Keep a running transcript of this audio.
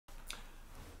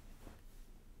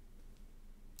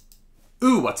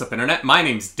Ooh, what's up, Internet? My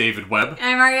name's David Webb.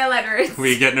 I'm Ariel Edwards.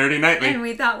 We get nerdy nightly. And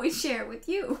we thought we'd share it with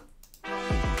you.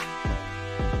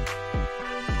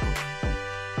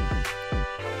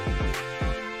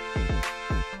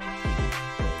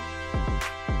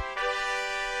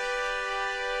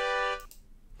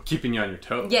 Keeping you on your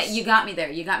toes. Yeah, you got me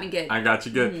there. You got me good. I got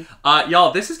you good.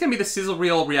 Y'all, this is going to be the sizzle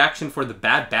reel reaction for The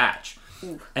Bad Batch.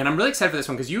 Ooh. And I'm really excited for this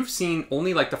one because you've seen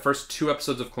only like the first 2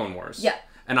 episodes of Clone Wars. Yeah.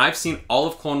 And I've seen all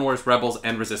of Clone Wars, Rebels,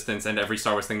 and Resistance, and every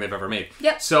Star Wars thing they've ever made.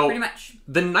 Yep, so pretty much.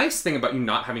 The nice thing about you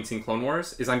not having seen Clone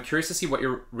Wars is I'm curious to see what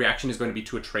your reaction is going to be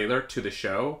to a trailer to the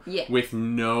show with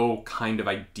no kind of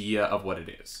idea of what it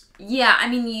is. Yeah, I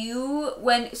mean,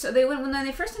 when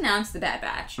they first announced The Bad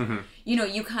Batch, you know,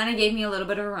 you kind of gave me a little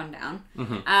bit of a rundown.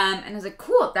 And I was like,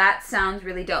 cool, that sounds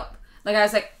really dope. Like, I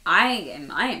was like, I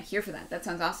am here for that. That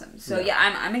sounds awesome. So, yeah,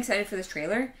 I'm excited for this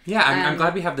trailer. Yeah, I'm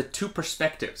glad we have the 2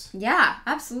 perspectives. Yeah,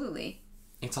 absolutely.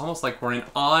 It's almost like we're an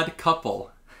odd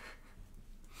couple.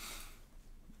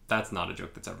 That's not a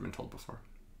joke that's ever been told before.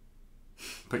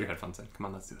 Put your headphones in. Come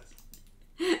on, let's do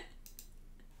this.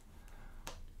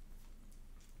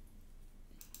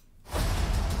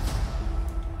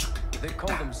 They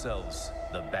call themselves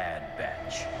the Bad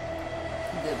Batch.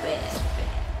 The Bad Batch.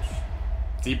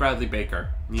 D. Bradley Baker,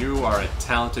 you are a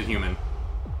talented human.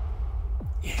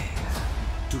 Yeah.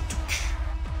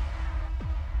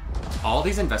 All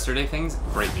these Investor Day things,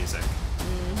 great music.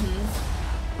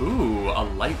 Ooh, a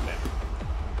light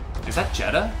whip. Is that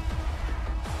Jeddah?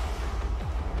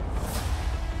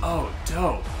 Oh,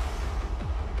 dope.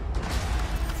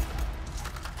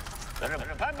 The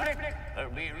Republic will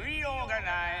be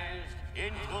reorganized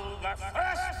into the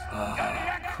first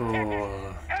galactic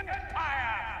Cool. empire.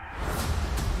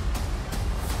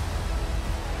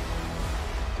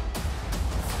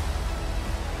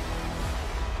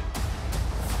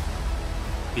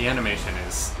 The animation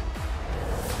is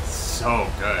so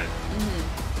good.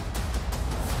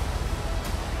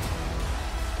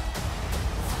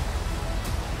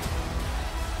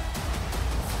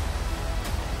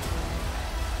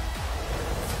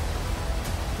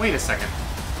 Wait a second.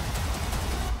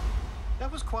 That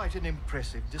was quite an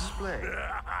impressive display.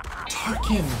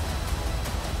 Tarkin!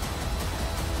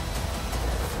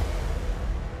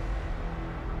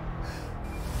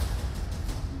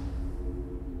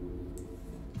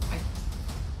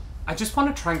 I just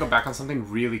want to try and go back on something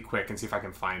really quick and see if I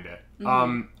can find it.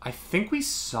 I think we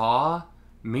saw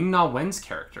Ming-Na Wen's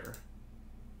character.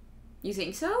 You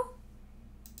think so?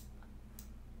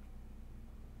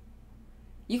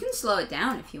 You can slow it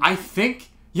down if you want. I think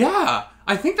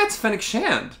that's Fennec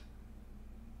Shand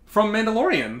from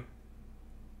Mandalorian.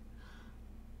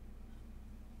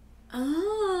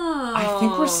 Oh. I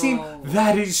think we're seeing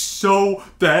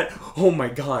oh my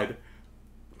god.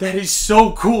 That is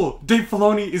so cool. Dave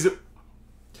Filoni is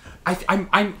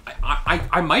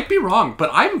I might be wrong, but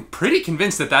I'm pretty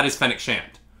convinced that is Fennec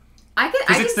Shand.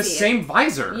 Because it's the same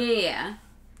visor. Yeah,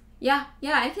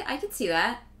 I could see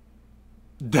that.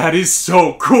 That is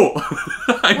so cool.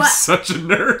 I'm such a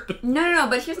nerd. No,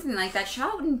 but here's the thing, like, that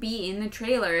shot wouldn't be in the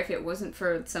trailer if it wasn't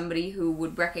for somebody who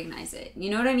would recognize it.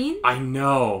 You know what I mean? I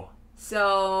know.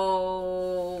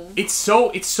 So... It's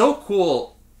so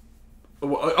cool.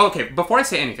 Okay, before I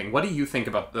say anything, what do you think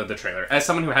about the trailer? As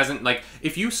someone who hasn't, like,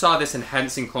 if you saw this and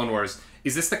hadn't seen Clone Wars,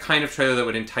 is this the kind of trailer that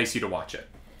would entice you to watch it?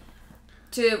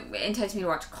 To entice me to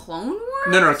watch Clone Wars?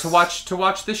 No, to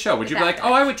watch this show. Would you be like,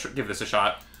 oh, I would give this a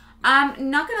shot? Not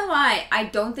gonna lie, I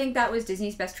don't think that was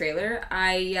Disney's best trailer.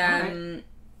 I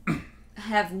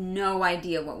have no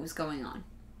idea what was going on.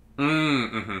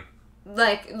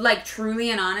 Like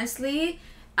truly and honestly,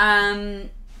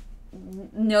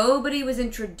 nobody was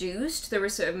introduced. There were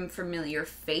some familiar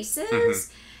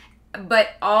faces,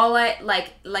 but all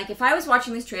like if I was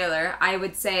watching this trailer, I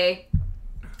would say,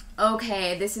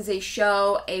 okay, this is a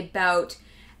show about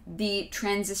the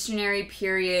transitionary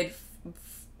period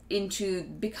into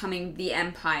becoming the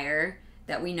Empire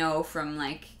that we know from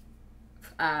like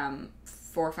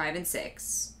 4, 5, and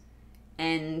 6,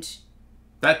 and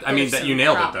that you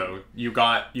nailed it though. You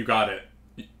got it.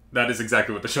 That is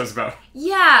exactly what the show's about.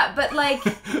 Yeah, but like,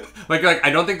 like I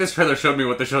don't think this trailer showed me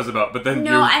what the show's about. But then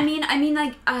I mean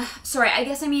like, sorry, I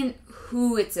guess I mean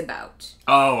who it's about.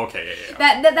 Oh, okay,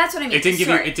 yeah. That's what I mean. It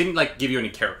didn't like give you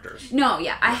any characters. No,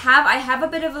 yeah, I have a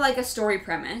bit of like a story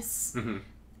premise.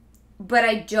 but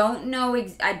I don't know.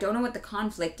 I don't know what the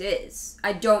conflict is.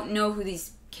 I don't know who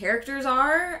these characters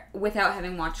are without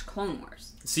having watched Clone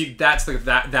Wars. See, that's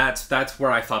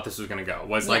where I thought this was going to go.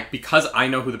 Was like, because I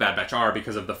know who the Bad Batch are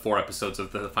because of the 4 episodes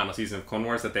of the final season of Clone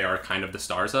Wars that they are kind of the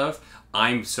stars of.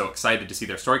 I'm so excited to see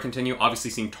their story continue. Obviously,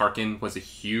 seeing Tarkin was a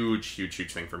huge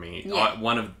thing for me. Yeah.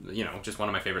 Just one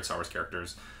of my favorite Star Wars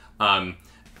characters. The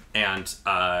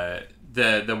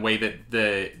way that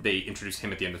they introduced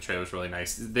him at the end of the trailer was really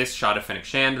nice. This shot of Fennec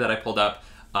Shand that I pulled up,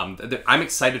 I'm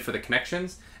excited for the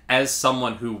connections. As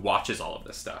someone who watches all of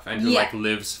this stuff and who like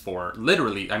lives for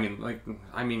literally, I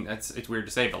mean, it's weird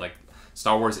to say, but like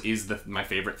Star Wars is my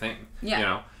favorite thing, you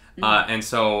know, and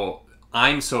so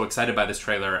I'm so excited by this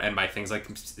trailer and by things like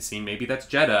seeing maybe that's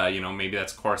Jeddah, you know, maybe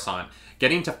that's Coruscant,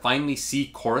 getting to finally see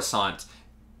Coruscant.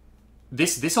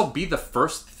 This will be the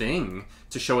first thing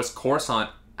to show us Coruscant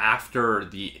after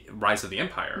the rise of the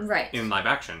Empire, right, in live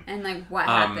action, and like what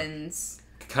happens.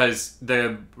 Because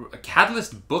the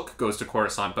Catalyst book goes to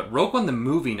Coruscant, but Rogue One the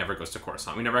movie never goes to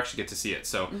Coruscant. We never actually get to see it.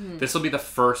 So this will be the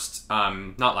first,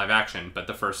 not live action, but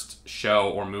the first show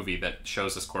or movie that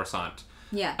shows us Coruscant.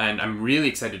 Yeah. And I'm really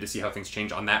excited to see how things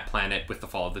change on that planet with the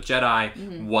fall of the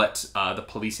Jedi, what the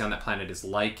policing on that planet is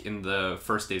like in the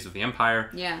first days of the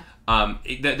Empire. Yeah.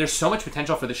 There's so much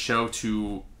potential for the show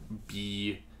to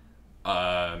be...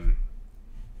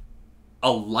 a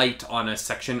light on a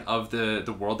section of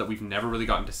the world that we've never really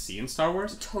gotten to see in Star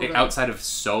Wars. Totally. Outside of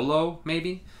Solo,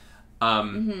 maybe.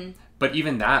 But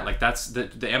even that, like, that's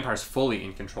the Empire's fully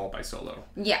in control by Solo.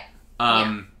 Yeah.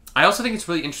 I also think it's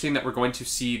really interesting that we're going to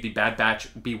see the Bad Batch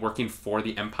be working for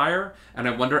the Empire, and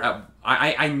I wonder,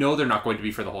 I know they're not going to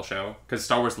be for the whole show, because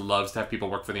Star Wars loves to have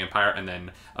people work for the Empire and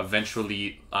then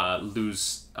eventually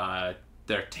lose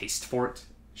their taste for it.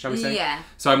 Shall we say? Yeah.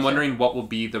 So I'm wondering what will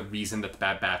be the reason that the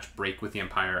Bad Batch break with the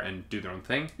Empire and do their own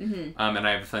thing. And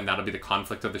I have a feeling that'll be the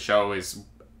conflict of the show, is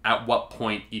at what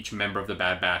point each member of the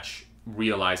Bad Batch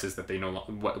realizes that they know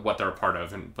what they're a part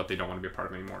of and what they don't want to be a part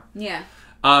of anymore. Yeah.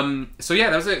 So yeah,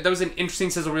 that was an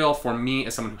interesting sizzle reel for me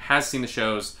as someone who has seen the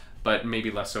shows, but maybe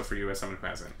less so for you as someone who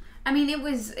hasn't. I mean,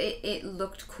 it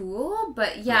looked cool,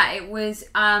 but yeah, it was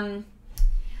the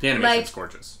animation's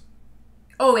gorgeous.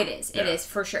 Oh, it is. It is,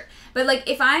 for sure. But, like,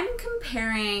 if I'm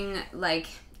comparing, like...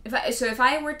 If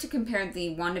I were to compare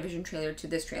the WandaVision trailer to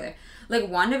this trailer, like,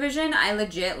 WandaVision, I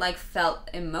legit, like, felt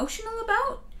emotional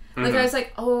about. Like, I was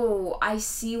like, oh, I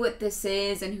see what this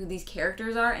is and who these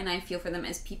characters are, and I feel for them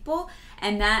as people.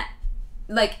 And that,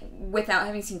 like, without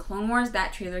having seen Clone Wars,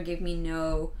 that trailer gave me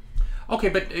no... Okay,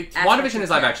 but WandaVision is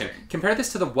live action. Compare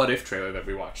this to the What If trailer that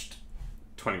we watched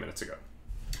 20 minutes ago.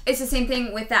 It's the same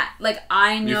thing with that. Like,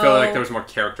 I know... You feel like there was more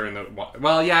character in the...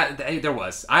 Well, yeah, there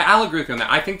was. I'll agree with you on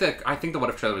that. I think the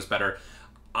What If trailer was better.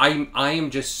 I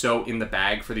am just so in the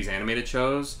bag for these animated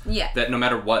shows that no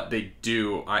matter what they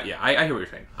do... I hear what you're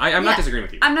saying. I'm not disagreeing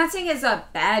with you. I'm not saying it's a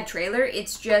bad trailer.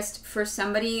 It's just for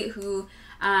somebody who...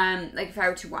 like, if I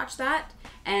were to watch that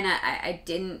and I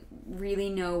didn't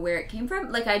really know where it came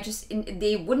from, like,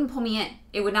 they wouldn't pull me in.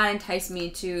 It would not entice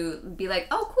me to be like,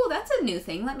 oh, cool, that's a new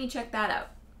thing. Let me check that out.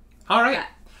 All right.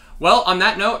 Well, on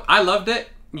that note, I loved it.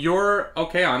 You're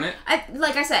okay on it.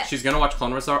 Like I said. She's going to watch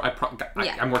Clone Wars, though.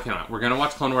 I'm working on it. We're going to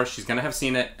watch Clone Wars. She's going to have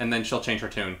seen it, and then she'll change her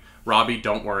tune. Robbie,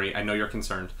 don't worry. I know you're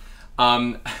concerned.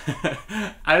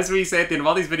 As we say at the end of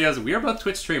all these videos, we are both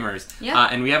Twitch streamers. Yeah.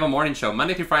 And we have a morning show,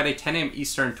 Monday through Friday, 10 a.m.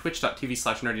 Eastern,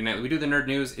 twitch.tv/nerdynightly. We do the Nerd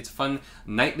News. It's a fun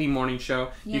nightly morning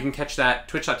show. Yeah. You can catch that,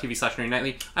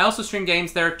 twitch.tv/nerdynightly. I also stream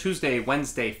games there Tuesday,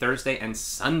 Wednesday, Thursday, and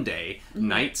Sunday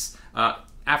nights.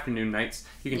 Afternoon nights.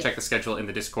 You can check the schedule in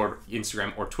the Discord,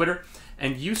 Instagram, or Twitter.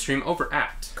 And you stream over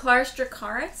at... Clarus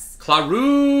Dracaris.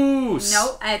 Clarus!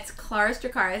 No, it's Clarus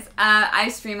Dracaris. I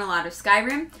stream a lot of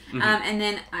Skyrim. And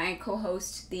then I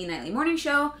co-host the Nightly Morning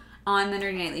Show on the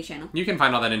Nerdy Nightly channel. You can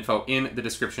find all that info in the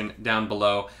description down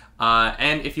below.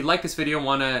 And if you like this video,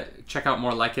 want to check out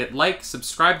more like it,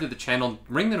 subscribe to the channel,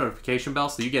 ring the notification bell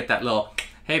so you get that little,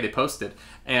 hey, they posted.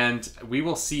 And we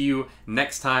will see you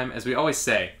next time. As we always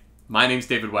say, my name's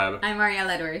David Webb. I'm Arielle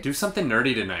Edwards. Do something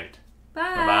nerdy tonight.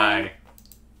 Bye. Bye-bye.